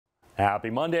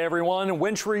Happy Monday, everyone.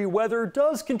 Wintry weather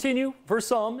does continue for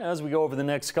some as we go over the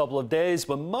next couple of days,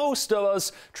 but most of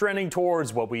us trending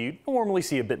towards what we normally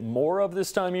see a bit more of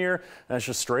this time of year. That's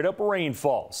just straight up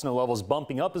rainfall. Snow levels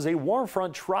bumping up as a warm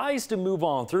front tries to move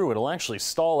on through. It'll actually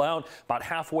stall out about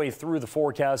halfway through the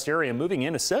forecast area, moving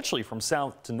in essentially from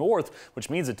south to north,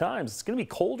 which means at times it's going to be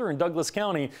colder in Douglas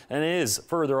County than it is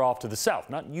further off to the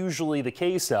south. Not usually the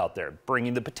case out there,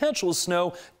 bringing the potential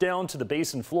snow down to the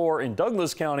basin floor in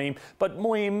Douglas County, but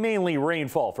mainly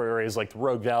rainfall for areas like the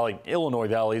Rogue Valley, Illinois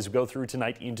Valley as we go through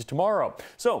tonight into tomorrow.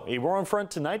 So a warm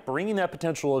front tonight bringing that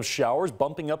potential of showers,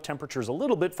 bumping up temperatures a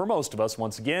little bit for most of us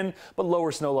once again, but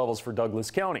lower snow levels for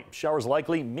Douglas County. Showers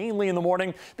likely mainly in the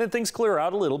morning, then things clear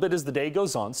out a little bit as the day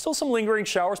goes on. Still some lingering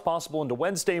showers possible into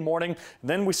Wednesday morning.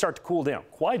 Then we start to cool down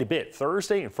quite a bit.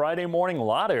 Thursday and Friday morning, a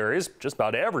lot of areas, just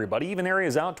about everybody, even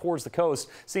areas out towards the coast,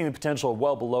 seeing the potential of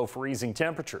well below freezing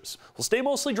temperatures. We'll stay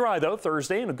mostly dry though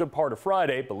Thursday and a good part of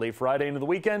Friday, but late Friday into the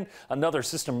weekend, another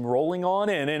system rolling on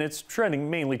in, and it's trending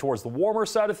mainly towards the warmer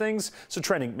side of things, so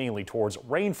trending mainly towards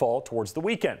rainfall towards the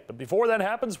weekend. But before that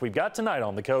happens, we've got tonight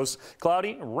on the coast,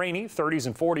 cloudy, rainy, 30s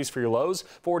and 40s for your lows,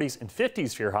 40s and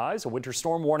 50s for your highs, a winter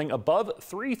storm warning above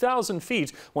 3,000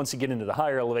 feet once you get into the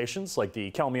higher elevations like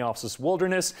the Kalmiopsis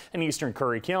Wilderness and eastern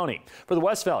Curry County. For the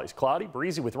West Valleys, cloudy,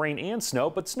 breezy with rain and snow,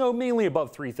 but snow mainly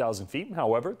above 3,000 feet.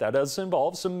 However, that does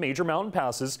involve some major mountain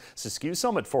passes. Siskiyou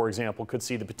Summit, for example, could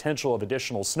see the potential of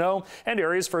additional snow, and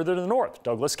areas further to the north,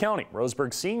 Douglas County,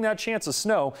 Roseburg seeing that chance of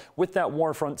snow with that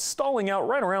warm front stalling out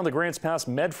right around the Grants Pass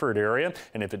Medford area.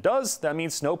 And if it does, that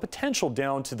means snow potential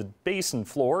down to the basin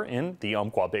floor in the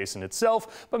Umpqua Basin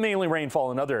itself, but mainly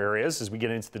rainfall in other areas as we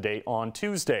get into the day on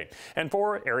Tuesday. And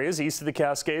for areas east of the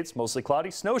Cascades, mostly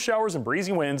cloudy, snow showers and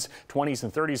breezy winds, 20s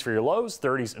and 30s for your lows,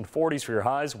 30s and 40s for your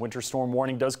highs. Winter storm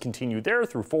warning does continue there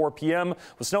through 4 p.m.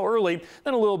 with snow early,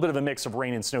 then a little bit of a mix of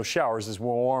rain and snow showers as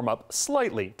we'll warm up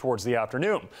slightly towards the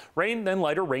afternoon. Rain, then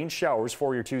lighter rain showers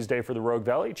for your Tuesday for the Rogue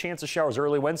Valley. Chance of showers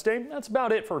early Wednesday. That's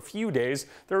about it for a few days.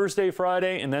 Thursday,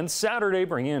 Friday, and then Saturday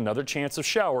bringing in another chance of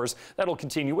showers. That'll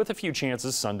continue with a few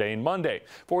chances Sunday and Monday.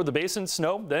 For the basin,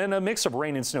 snow, then a mix of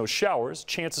rain and snow showers.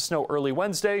 Chance of snow early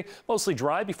Wednesday. Mostly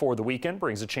dry before the weekend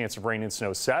brings a chance of rain and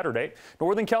snow Saturday.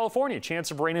 Northern California,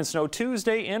 chance of rain and snow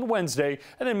Tuesday and Wednesday,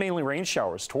 and then mainly rain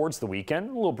showers towards the weekend.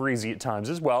 A little breezy at times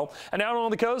as well. And out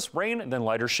on the coast, rain and then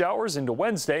lighter showers into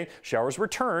Wednesday. Showers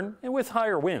return and with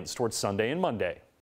higher winds towards Sunday and Monday.